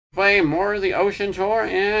play more of the Ocean Tour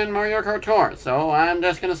and Mario Kart Tour. So I'm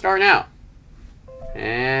just going to start now.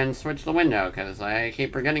 And switch the window, because I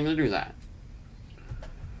keep forgetting to do that.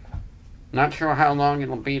 Not sure how long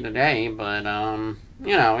it'll be today, but,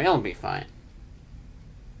 you know, it'll be fine.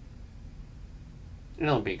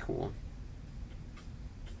 It'll be cool.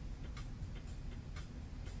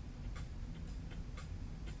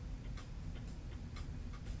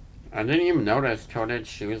 I didn't even notice Toadet's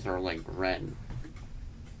shoes are, like, red.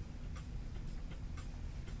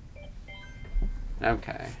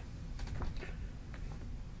 Okay.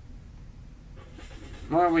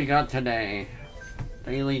 What do we got today?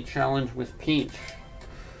 Daily challenge with Peach.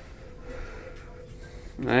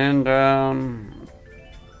 And,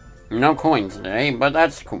 no coins today, but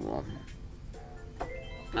that's cool.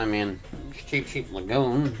 I mean, it's Cheap Cheap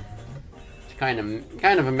Lagoon. It's kind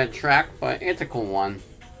of a mid-track, but it's a cool one.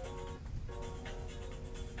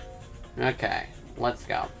 Okay, let's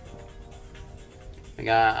go. I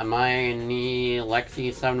got a Mini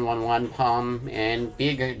Lexi 711 Palm and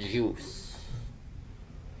Big Juice.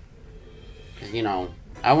 Cause you know,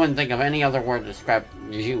 I wouldn't think of any other word to describe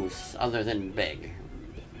juice other than big.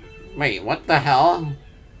 Wait, what the hell?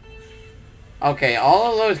 Okay,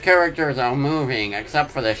 all of those characters are moving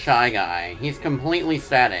except for the Shy Guy. He's completely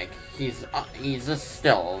static. He's just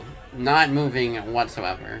still, not moving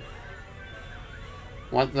whatsoever.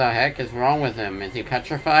 What the heck is wrong with him? Is he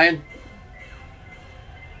petrified?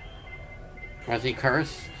 Was he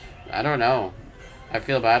cursed? I don't know. I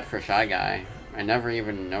feel bad for Shy Guy. I never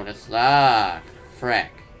even noticed. Ah,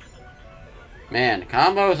 frick. Man,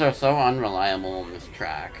 combos are so unreliable on this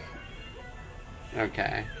track.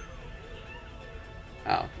 Okay.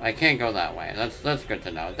 Oh, I can't go that way. That's good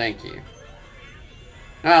to know. Thank you.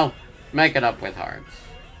 Well, make it up with hearts.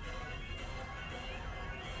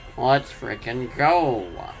 Let's frickin' go!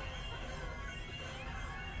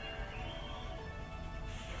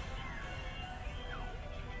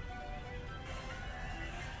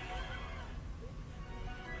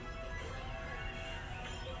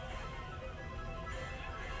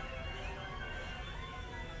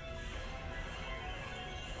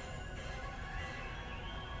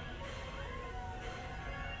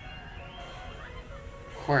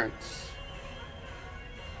 Quartz.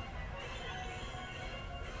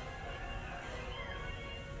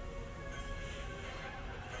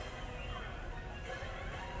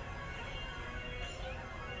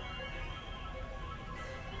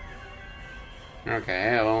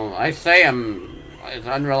 Okay, well, I say it's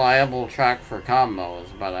unreliable track for combos,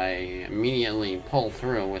 but I immediately pull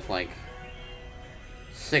through with like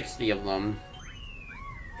 60 of them.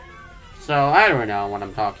 So I don't know what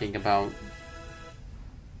I'm talking about,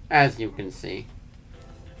 as you can see.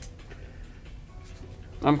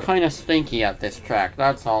 I'm kind of stinky at this track,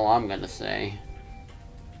 that's all I'm gonna say.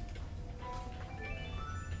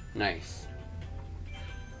 Nice.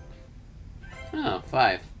 Oh,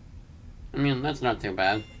 5. I mean, that's not too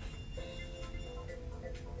bad.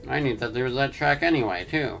 I need to do that track anyway,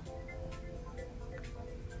 too.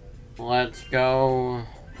 Let's go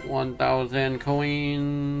 1,000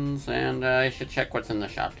 coins, and I should check what's in the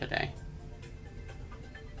shop today.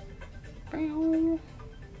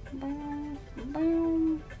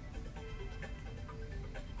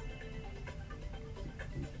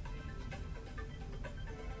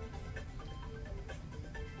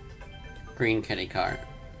 Green kitty cart.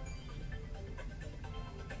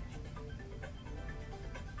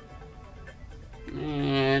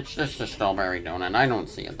 It's just a strawberry donut. I don't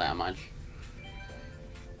see it that much.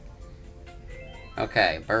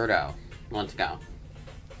 Okay, Birdo. Let's go.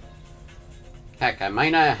 Heck, I might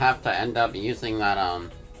not have to end up using that,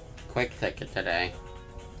 quick ticket today.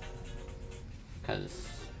 Because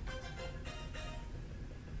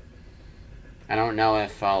I don't know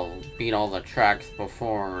if I'll beat all the tracks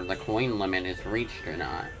before the coin limit is reached or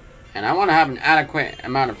not. And I want to have an adequate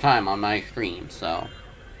amount of time on my stream, so...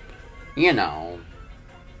 You know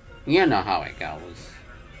how it goes.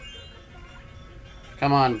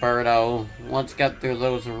 Come on, Birdo. Let's get through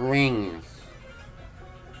those rings.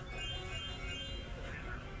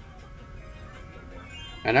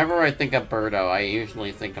 Whenever I think of Birdo, I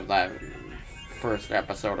usually think of that first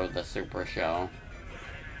episode of the Super Show.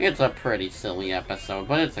 It's a pretty silly episode,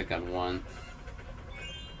 but it's a good one.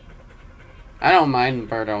 I don't mind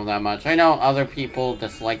Birdo that much. I know other people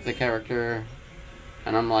dislike the character.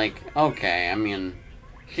 And I'm like, okay, I mean,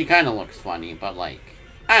 she kind of looks funny, but like,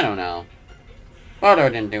 I don't know.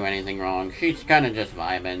 Birdo didn't do anything wrong. She's kind of just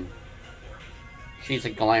vibing. She's a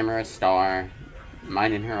glamorous star,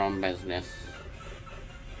 minding her own business.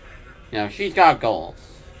 You know, she's got goals.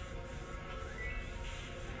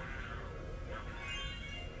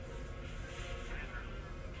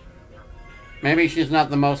 Maybe she's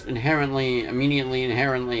not the most immediately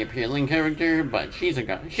inherently appealing character, but she's a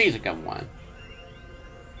good one.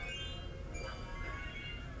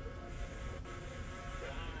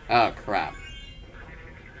 Oh, crap.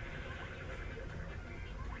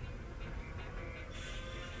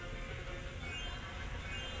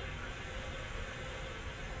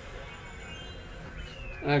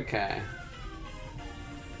 Okay.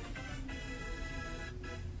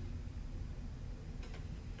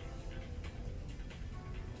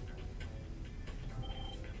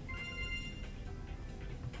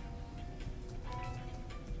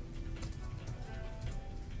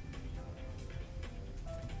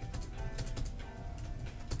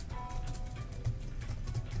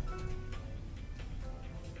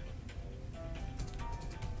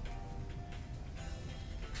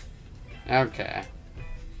 Okay.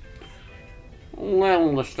 A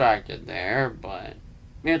little distracted there, but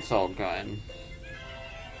it's all good.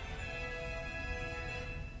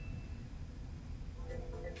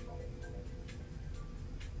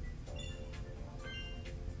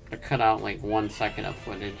 I cut out like 1 second of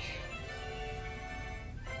footage.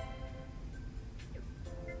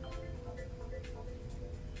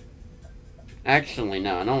 Actually,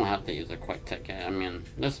 no, I don't have to use a quick ticket. I mean,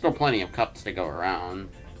 there's still plenty of cups to go around.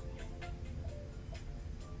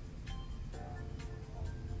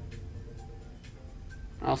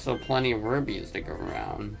 Also, plenty of rubies to go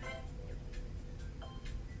around.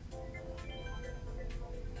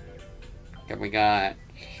 Okay, we got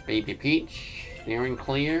Baby Peach, steering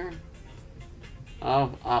clear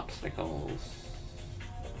of obstacles.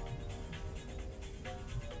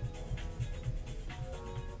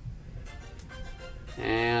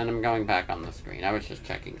 And I'm going back on the screen. I was just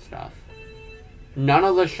checking stuff. None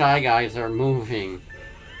of the Shy Guys are moving.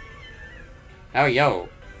 Oh, yo.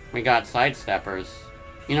 We got sidesteppers.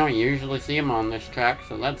 You don't usually see them on this track,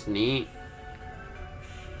 so that's neat.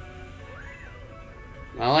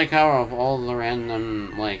 I like how of all the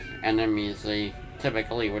random, like, enemies they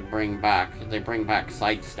typically would bring back, they bring back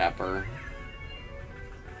Sidestepper.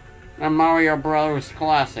 A Mario Bros.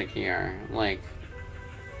 Classic here. Like,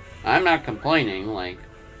 I'm not complaining, like,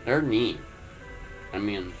 they're neat. I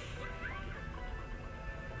mean,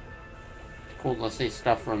 it's cool to see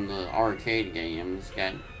stuff from the arcade games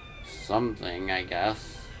get something, I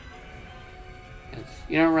guess.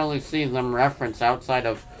 You don't really see them reference outside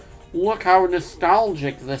of, look how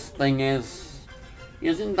nostalgic this thing is.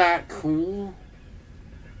 Isn't that cool?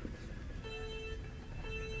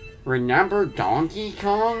 Remember Donkey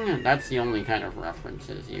Kong? That's the only kind of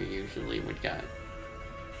references you usually would get.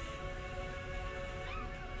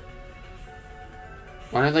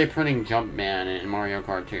 Why are they putting Jumpman in Mario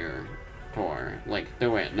Kart Tour? Like,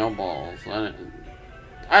 do it. No balls.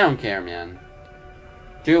 I don't care, man.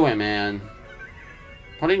 Do it, man.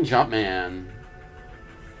 Putting Jumpman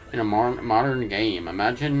in a modern game.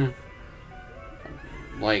 Imagine,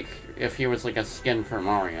 like, if he was like a skin for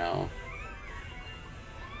Mario.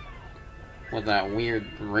 With that weird,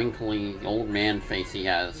 wrinkly, old man face he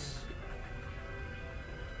has.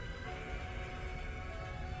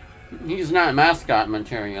 He's not mascot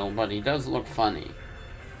material, but he does look funny.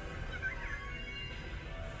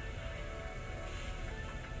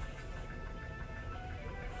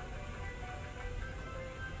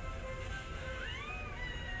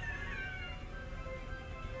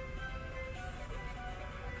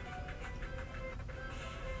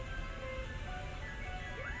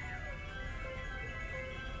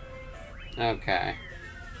 Okay.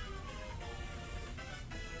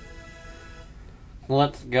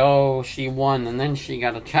 Let's go. She won, and then she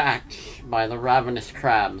got attacked by the ravenous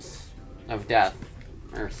crabs of death.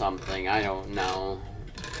 Or something. I don't know.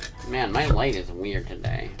 Man, my light is weird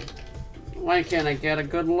today. Why can't I get a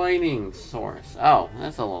good lighting source? Oh,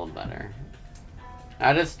 that's a little better.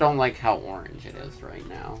 I just don't like how orange it is right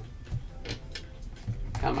now.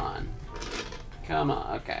 Come on. Come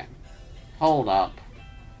on. Okay. Hold up.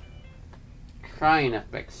 Trying to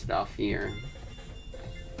fix stuff here.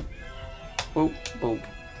 Boop, boop.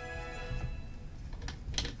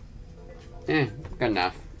 Good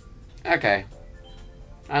enough. Okay.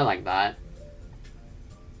 I like that.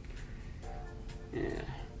 Yeah.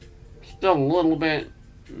 Still a little bit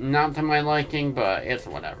not to my liking, but it's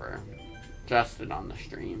whatever. Adjusted on the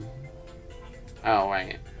stream. Oh,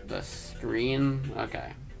 wait. The screen?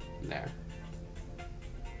 Okay. There.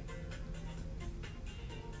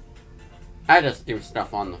 I just do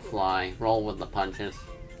stuff on the fly. Roll with the punches.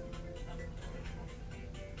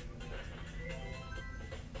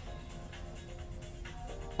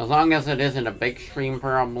 As long as it isn't a big stream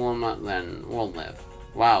problem, then we'll live.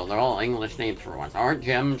 Wow, they're all English names for once. Art,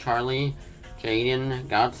 Jim, Charlie, Jaden,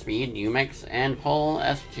 Godspeed, Umix, and Pole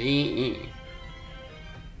SGE.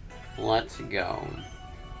 Let's go.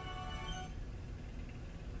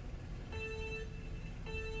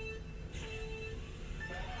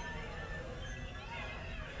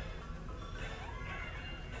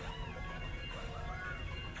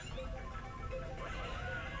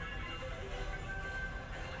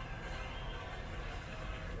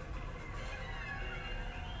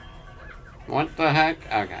 What the heck?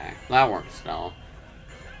 Okay, that works still.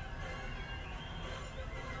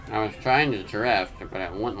 I was trying to drift, but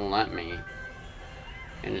it wouldn't let me.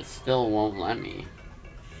 And it still won't let me.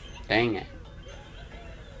 Dang it.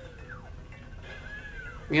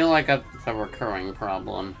 I feel like it's a recurring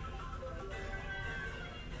problem.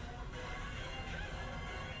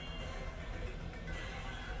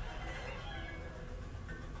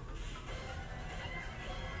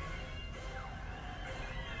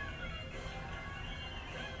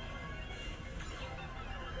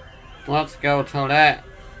 Let's go, Toadette.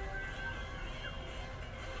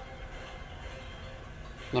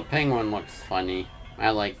 The penguin looks funny. I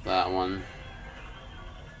like that one.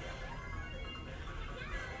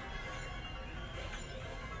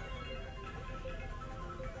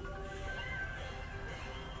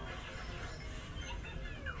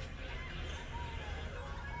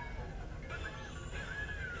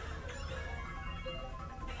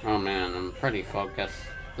 Oh man, I'm pretty focused.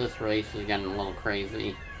 This race is getting a little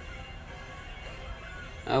crazy.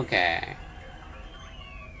 Okay.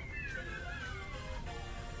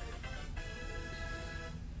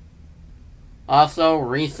 Also,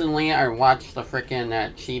 recently I watched the frickin'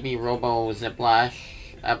 Chibi Robo Ziplash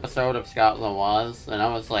episode of Scott Lawaz, and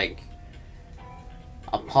I was like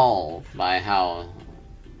appalled by how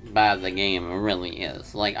bad the game really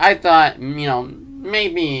is. Like, I thought, you know,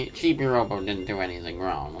 maybe Chibi Robo didn't do anything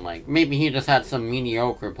wrong. Like, maybe he just had some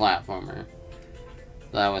mediocre platformer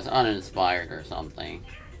that was uninspired or something.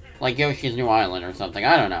 Like Yoshi's New Island or something,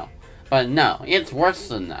 I don't know. But no, it's worse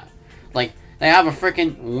than that. Like, they have a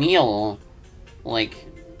freaking wheel, like,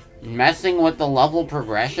 messing with the level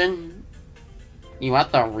progression. You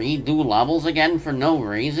have to redo levels again for no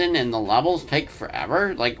reason, and the levels take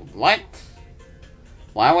forever? Like, what?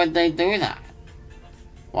 Why would they do that?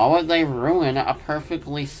 Why would they ruin a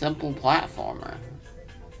perfectly simple platformer?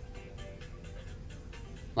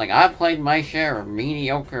 Like, I've played my share of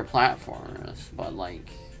mediocre platformers, but, like,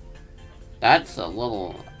 that's a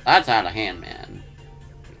little... that's out of hand, man.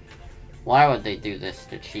 Why would they do this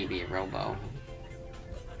to Chibi Robo?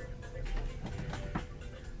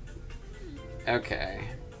 Okay.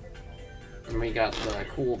 We got the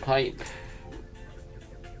cool pipe.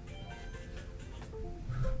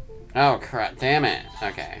 Oh crap, damn it.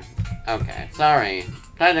 Okay. Okay, sorry.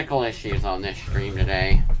 Technical issues on this stream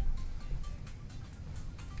today.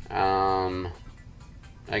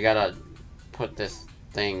 I gotta put this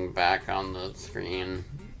thing back on the screen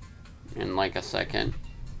in like a second.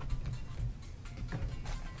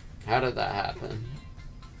 How did that happen?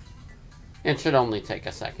 It should only take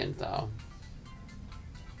a second though.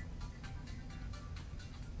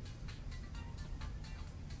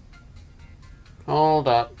 Hold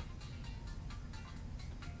up.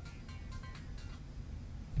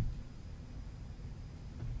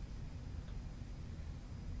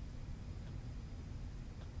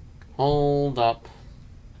 Hold up.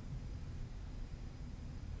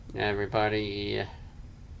 Everybody.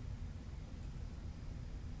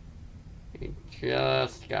 You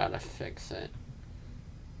just gotta fix it.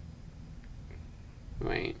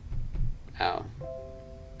 Wait. Oh.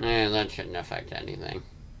 That shouldn't affect anything.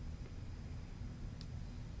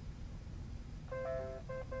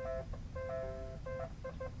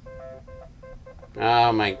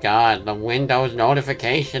 Oh my god, the Windows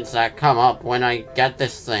notifications that come up when I get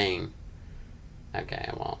this thing. Okay,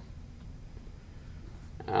 well.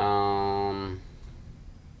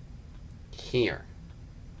 Here.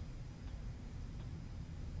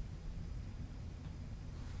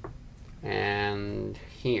 And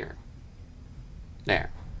here.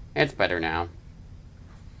 There. It's better now.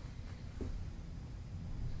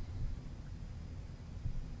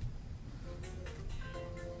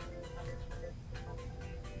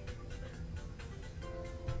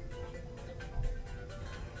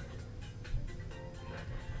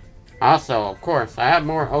 Also, of course, I have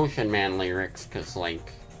more Ocean Man lyrics, because,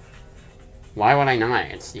 like, why would I not?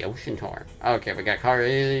 It's the Ocean Tour. Okay, we got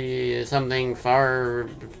something far...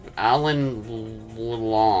 Alan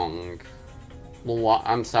Long.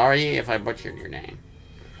 I'm sorry if I butchered your name.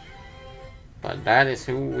 But that is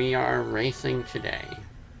who we are racing today.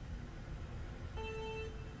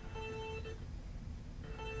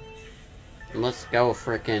 Let's go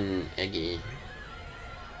frickin' Iggy.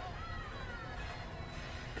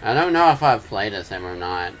 I don't know if I've played as him or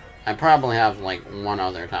not. I probably have, like, one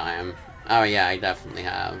other time. Oh yeah, I definitely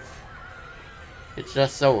have. It's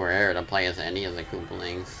just so rare to play as any of the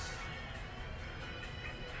Koopalings.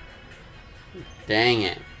 Dang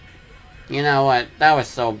it. You know what? That was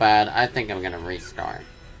so bad. I think I'm gonna restart.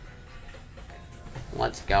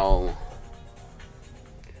 Let's go.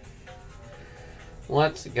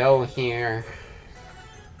 Let's go here.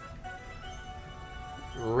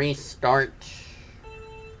 Restart.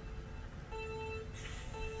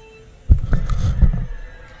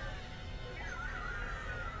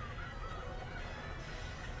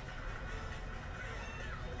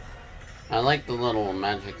 I like the little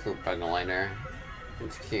magic Koopa glider.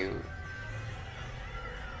 It's cute.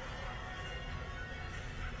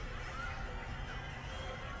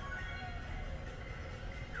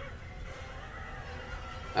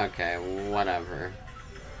 Okay, whatever.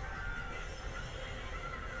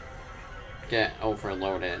 Get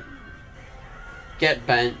overloaded. Get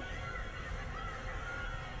bent.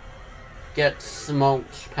 Get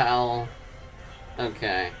smoked, pal.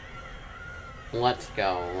 Okay. Let's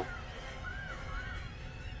go.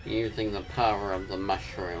 Using the power of the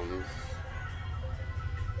mushrooms.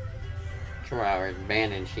 To our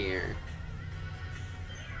advantage here.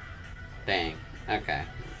 Dang. Okay.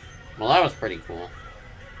 Well, that was pretty cool.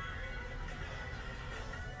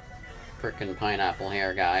 Frickin' pineapple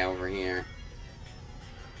hair guy over here.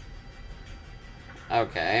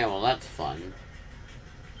 Okay, well that's fun.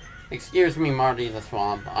 Excuse me, Marty the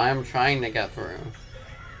Swamp. I'm trying to get through.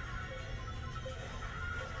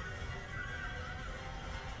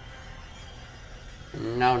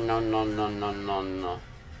 No, no, no, no, no, no, no.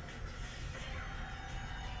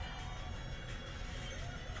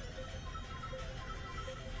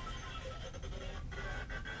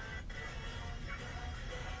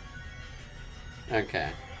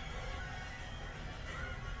 Okay.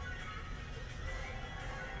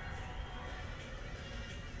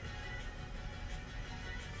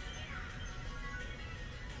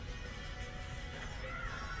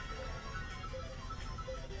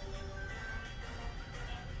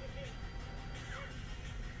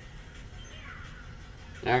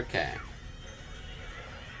 Okay.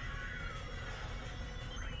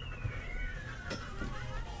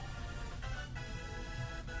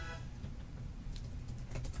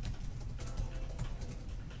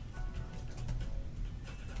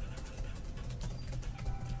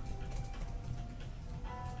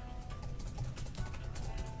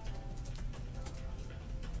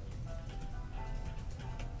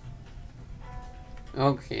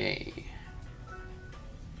 Okay.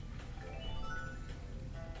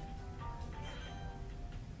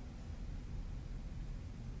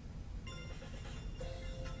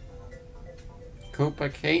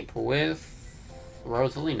 Koopa Cape with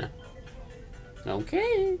Rosalina.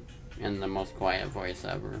 Okay. In the most quiet voice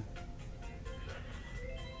ever.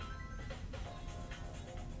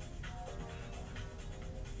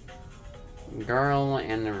 Girl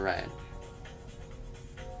in red.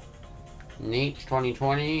 Neat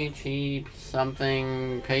 2020, cheap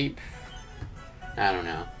something, pape. I don't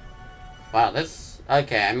know. Wow, this...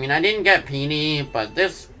 Okay, I mean, I didn't get Petey, but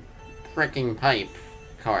this freaking pipe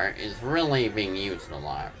cart is really being used a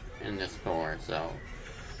lot in this store, so...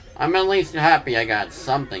 I'm at least happy I got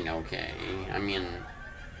something okay. I mean...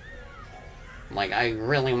 Like, I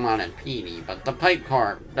really wanted Petey, but the pipe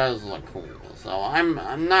cart does look cool, so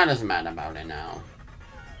I'm not as mad about it now.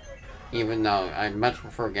 Even though I much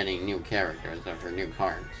prefer getting new characters over new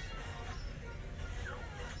cards.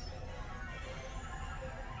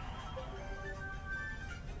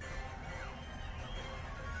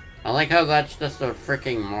 I like how that's just a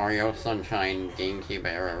freaking Mario Sunshine GameCube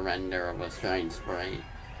era render of a Shine Sprite.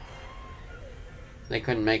 They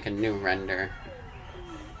couldn't make a new render.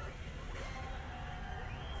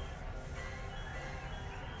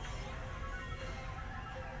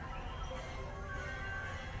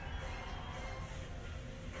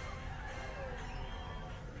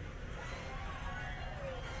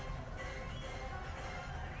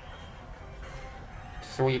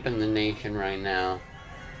 Sweeping the nation right now.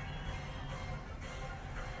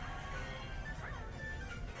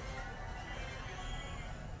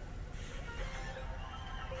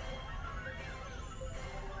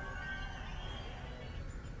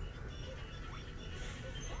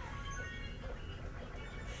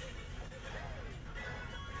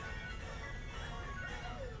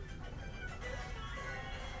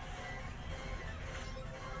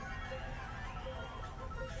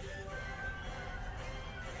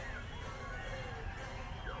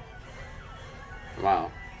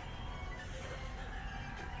 Wow.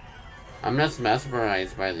 I'm just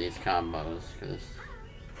mesmerized by these combos, because it's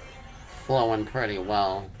flowing pretty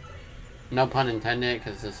well. No pun intended,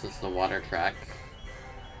 because this is the water track.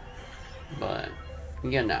 But,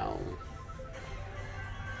 you know.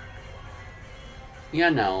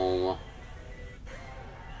 You know.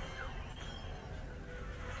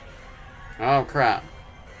 Oh, crap.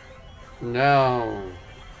 No.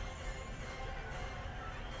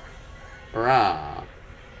 Bruh.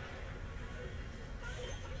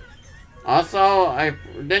 Also, I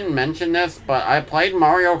didn't mention this, but I played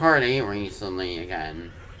Mario Kart 8 recently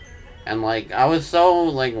again. And, like, I was so,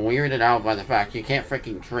 like, weirded out by the fact you can't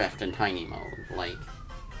freaking drift in tiny mode. Like,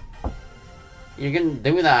 you can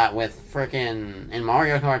do that with freaking in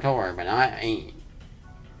Mario Kart Tour, but not 8.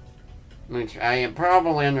 Which I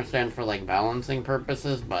probably understand for, like, balancing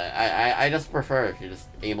purposes, but I just prefer if you're just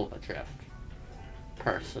able to drift.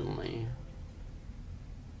 Personally.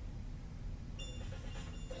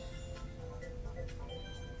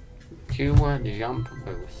 Jump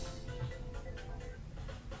boost.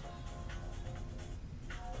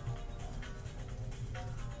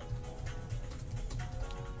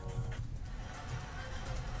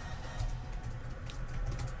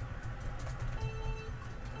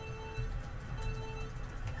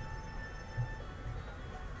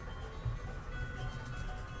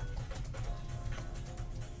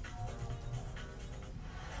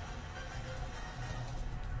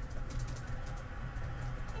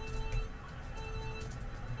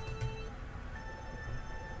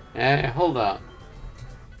 Hey, hold up.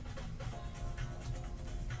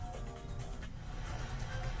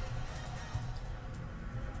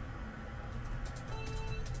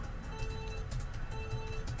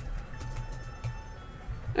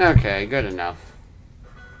 Okay, good enough.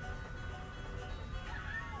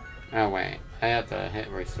 Oh wait, I have to hit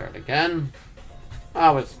restart again.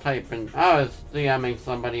 I was DMing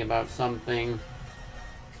somebody about something.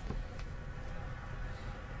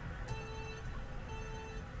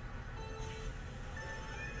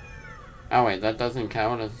 Oh wait, that doesn't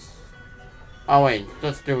count as... Oh wait,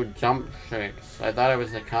 just do jump tricks. I thought it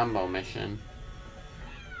was a combo mission.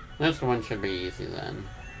 This one should be easy then.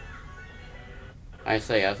 I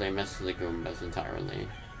say as I miss the Goombas entirely.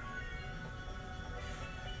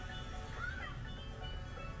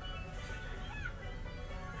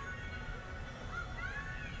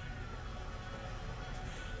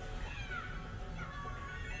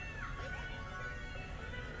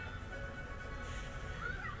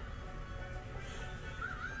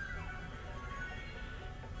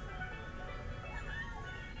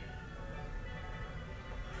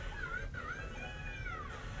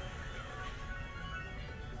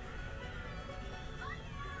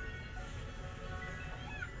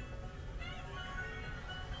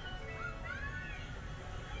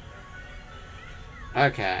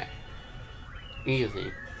 Okay.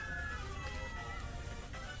 Easy.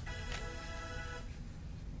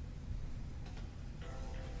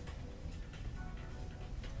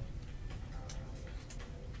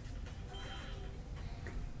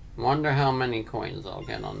 Wonder how many coins I'll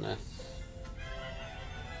get on this.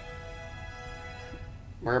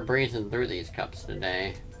 We're breezing through these cups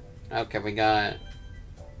today. Okay, we got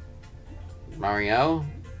Mario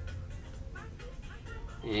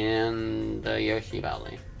and the Yoshi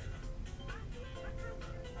Valley.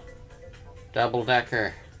 Double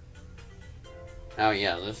decker. Oh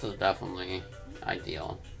yeah, this is definitely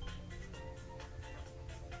ideal.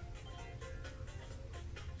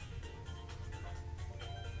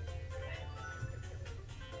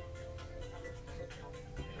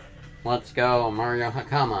 Let's go, Mario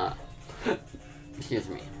Hakama. Excuse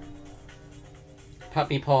me.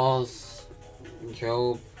 Puppy Paws,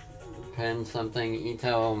 Joe, Pen something,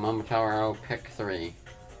 Ito, Momotaro, pick 3.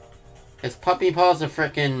 Is Puppy Paws a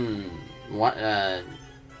frickin' what,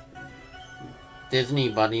 Disney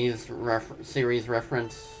Buddies series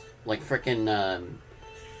reference? Like frickin',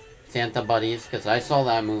 Santa Buddies? Because I saw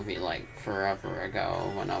that movie, like, forever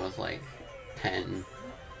ago when I was, like, 10.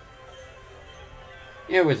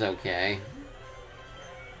 It was okay.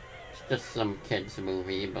 It's just some kids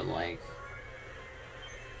movie, but, like,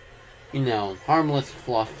 you know, harmless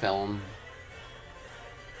fluff film.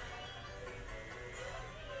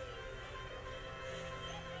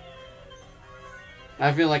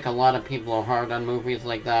 I feel like a lot of people are hard on movies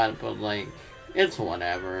like that, but, like, it's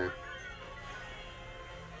whatever.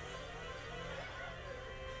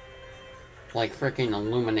 Like, freaking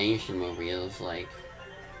Illumination movies, like...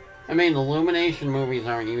 I mean, Illumination movies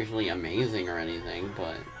aren't usually amazing or anything,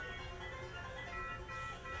 but...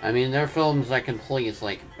 I mean, they're films that can please,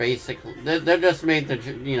 like, basically... They're just made to,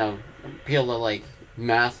 you know, appeal to, like,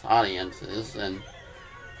 mass audiences, and...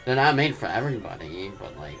 They're not made for everybody,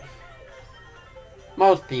 but like...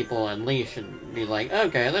 most people at least should be like,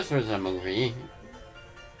 okay, this was a movie.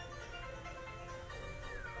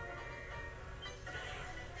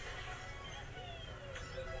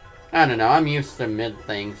 I don't know, I'm used to mid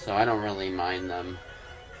things, so I don't really mind them.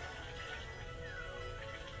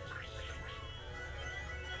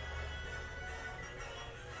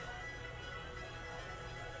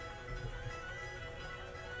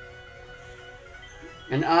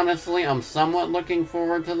 And honestly, I'm somewhat looking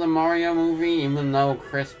forward to the Mario movie, even though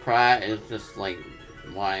Chris Pratt is just like,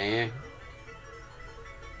 why?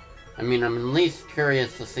 I mean, I'm at least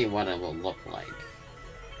curious to see what it will look like.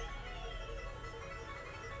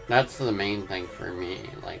 That's the main thing for me.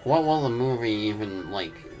 Like, what will the movie even,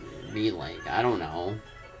 like, be like? I don't know.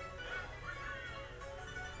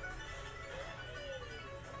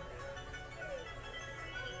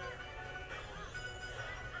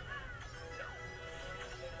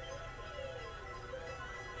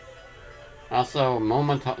 Also,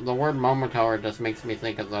 the word Momotaro just makes me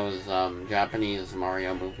think of those Japanese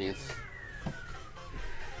Mario movies.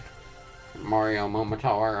 Mario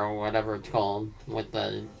Momotaro, or whatever it's called, with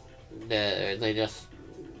they just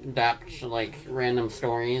adapt like random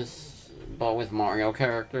stories, but with Mario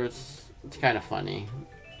characters. It's kind of funny.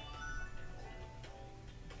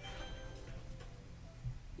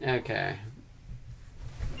 Okay.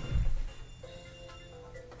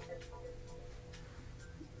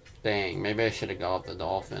 Dang, maybe I should have got up the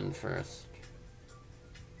dolphin first.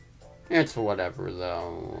 It's whatever,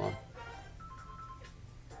 though.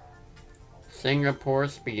 Singapore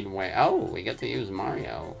Speedway. Oh, we get to use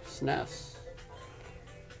Mario. SNES.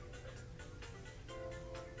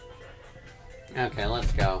 Okay,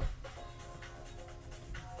 let's go.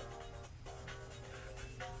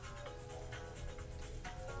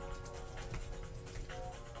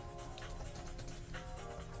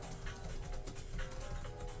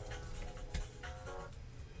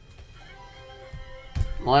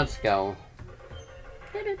 Let's go.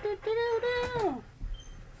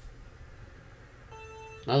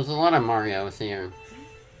 There's a lot of Marios here.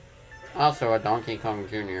 Also a Donkey Kong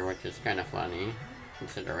Jr., which is kind of funny,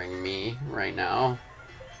 considering me right now.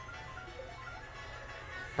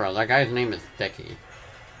 Bro, that guy's name is Dickie.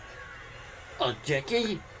 Oh,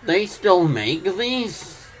 Dickie? They still make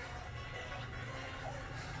these?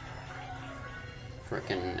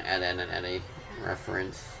 Frickin' Ed, Ed, and Eddie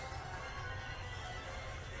reference.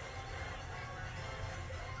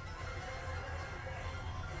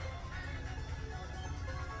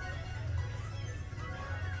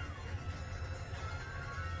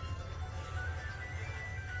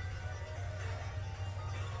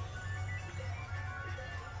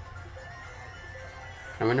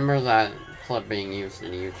 I remember that clip being used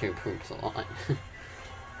in YouTube Hoops a lot.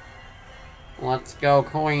 Let's go,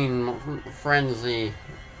 Coin Frenzy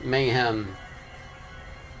Mayhem.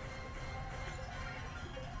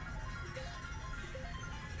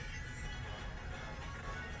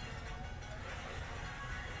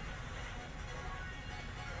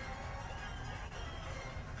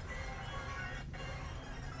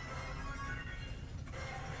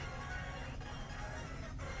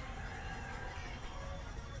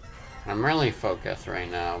 I'm really focused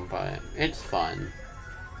right now, but it's fun.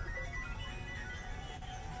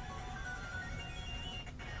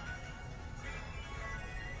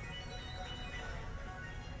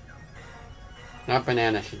 That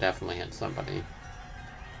banana should definitely hit somebody.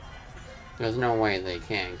 There's no way they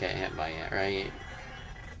can't get hit by it, right?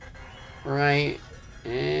 Right?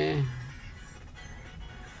 Eh.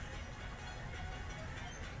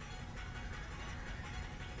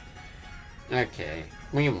 Okay,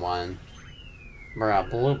 we won. Bruh,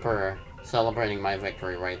 blooper celebrating my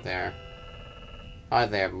victory right there. Hi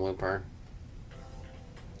there, blooper.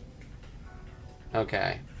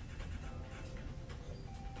 Okay.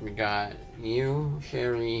 We got you,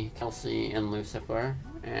 Sherry, Kelsey, and Lucifer,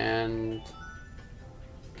 and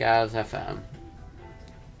Gaz FM.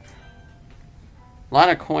 A lot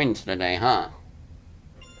of coins today, huh?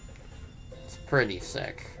 It's pretty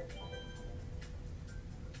sick.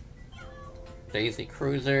 Daisy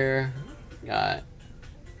Cruiser. Got...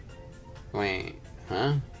 Wait,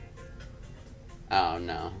 huh? Oh,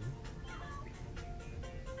 no.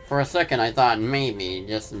 For a second, I thought maybe,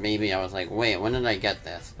 just maybe, I was like, wait, when did I get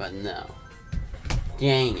this? But no.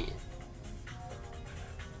 Dang it.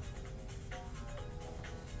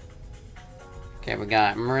 Okay, we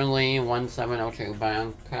got Merly, 1702,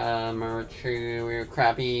 Bianca, Merchu,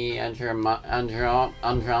 Crappy,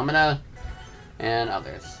 Andromeda, and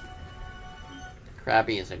others.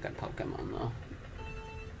 Krabby is a good Pokemon, though.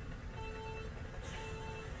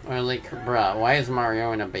 Or like, bruh, why is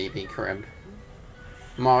Mario in a baby crib?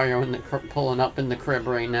 Mario in the pulling up in the crib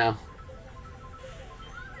right now.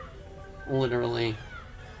 Literally.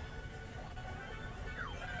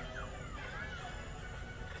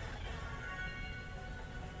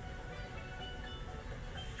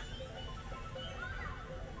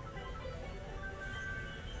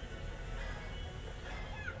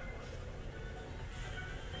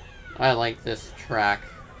 I like this track.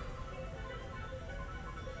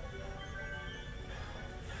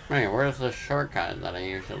 Wait, where's the shortcut that I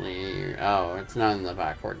usually use? Oh, it's not in the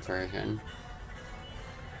backwards version.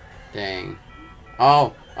 Dang.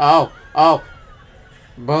 Oh! Oh! Oh!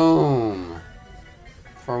 Boom!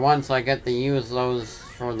 For once I get to use those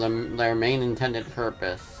for their main intended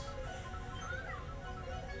purpose.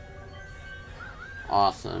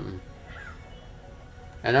 Awesome.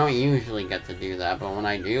 I don't usually get to do that, but when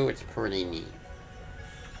I do, it's pretty neat.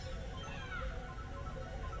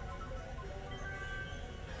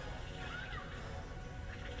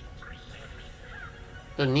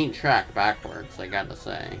 It's a neat track backwards, I gotta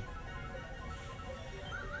say.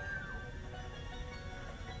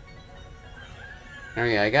 Oh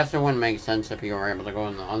yeah, I guess it wouldn't make sense if you were able to go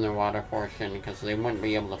in the underwater portion, because they wouldn't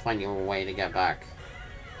be able to find you a way to get back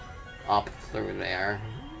up through there.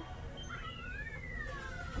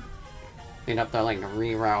 You'd have to, like,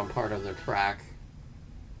 reroute part of the track.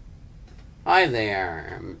 Hi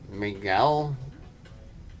there, Miguel.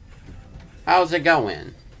 How's it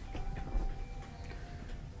going?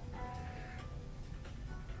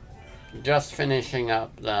 Just finishing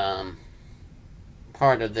up the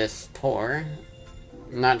part of this tour.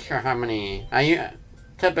 Not sure how many...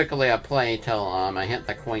 Typically I play till I hit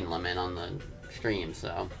the coin limit on the stream,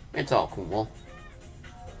 so it's all cool.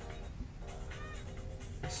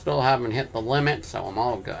 Still haven't hit the limit, so I'm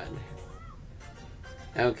all good.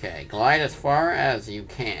 Okay, glide as far as you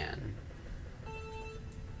can.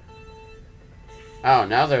 Oh,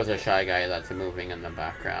 now there's a Shy Guy that's moving in the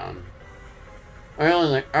background.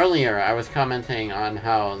 Earlier, I was commenting on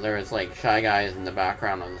how there's like Shy Guys in the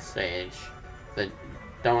background of the stage that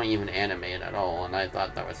don't even animate at all, and I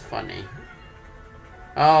thought that was funny.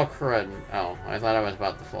 Oh, crud. Oh, I thought I was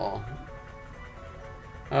about to fall.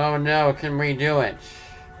 Oh no, can we do it?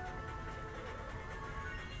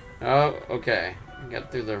 Oh, okay.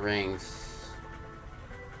 Get through the rings.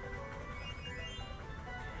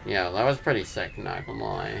 Yeah, that was pretty sick, not gonna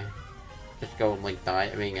lie. Just go, like,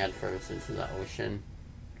 diving headfirst into the ocean.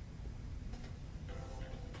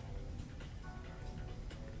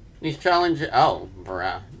 These challenges... Oh,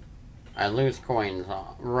 bruh. I lose coins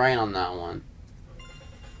right on that one.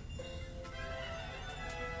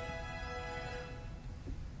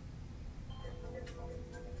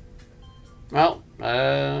 Well,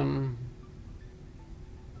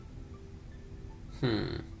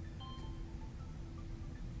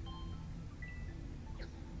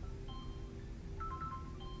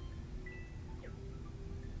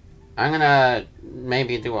 I'm gonna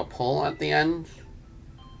maybe do a poll at the end.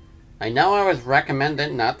 I know I was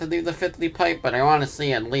recommended not to do the 50 pipe, but I want to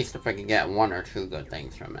see at least if I can get 1 or 2 good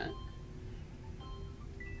things from it.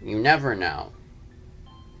 You never know.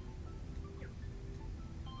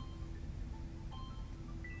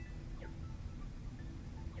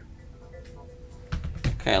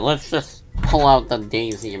 Okay, let's just pull out the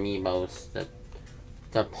Daisy amiibos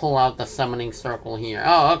to pull out the summoning circle here.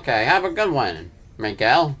 Oh, okay. Have a good one,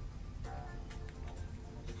 Miguel.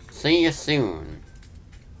 See you soon.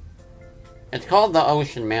 It's called the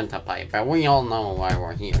Ocean Manta Pipe, but we all know why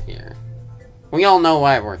we're here. We all know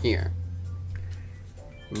why we're here.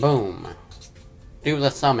 Boom. Do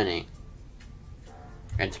the summoning.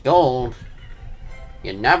 It's gold.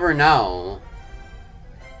 You never know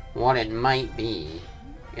what it might be.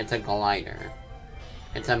 It's a glider.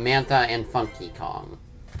 It's a Manta and Funky Kong.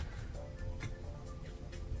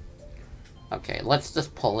 Okay, let's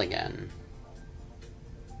just pull again.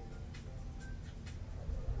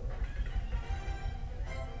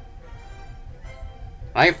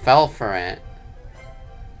 I fell for it.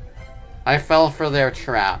 I fell for their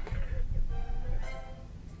trap.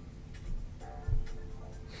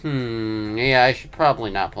 Yeah, I should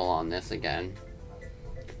probably not pull on this again.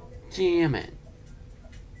 Damn it.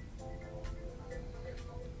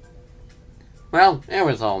 Well, it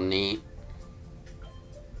was all neat.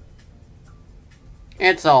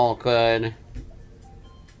 It's all good.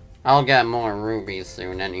 I'll get more rubies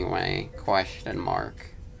soon anyway, question mark.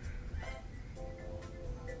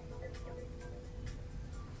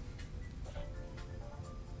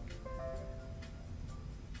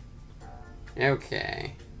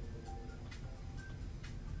 Okay.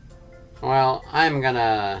 Well, I'm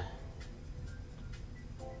gonna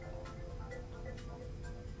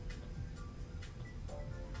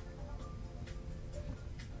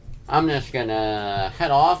I'm just gonna head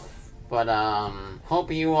off. But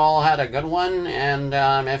hope you all had a good one. And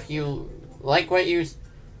if you like what you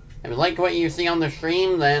see on the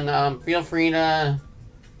stream, then feel free to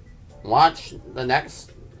watch the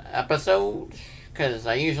next episode, because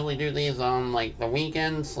I usually do these on like the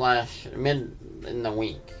weekend / mid in the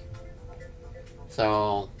week.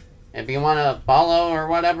 So if you want to follow or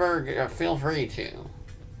whatever, feel free to.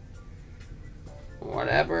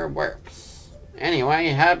 Whatever works. Anyway,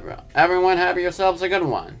 everyone have yourselves a good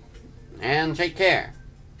one. And take care.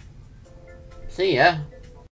 See ya.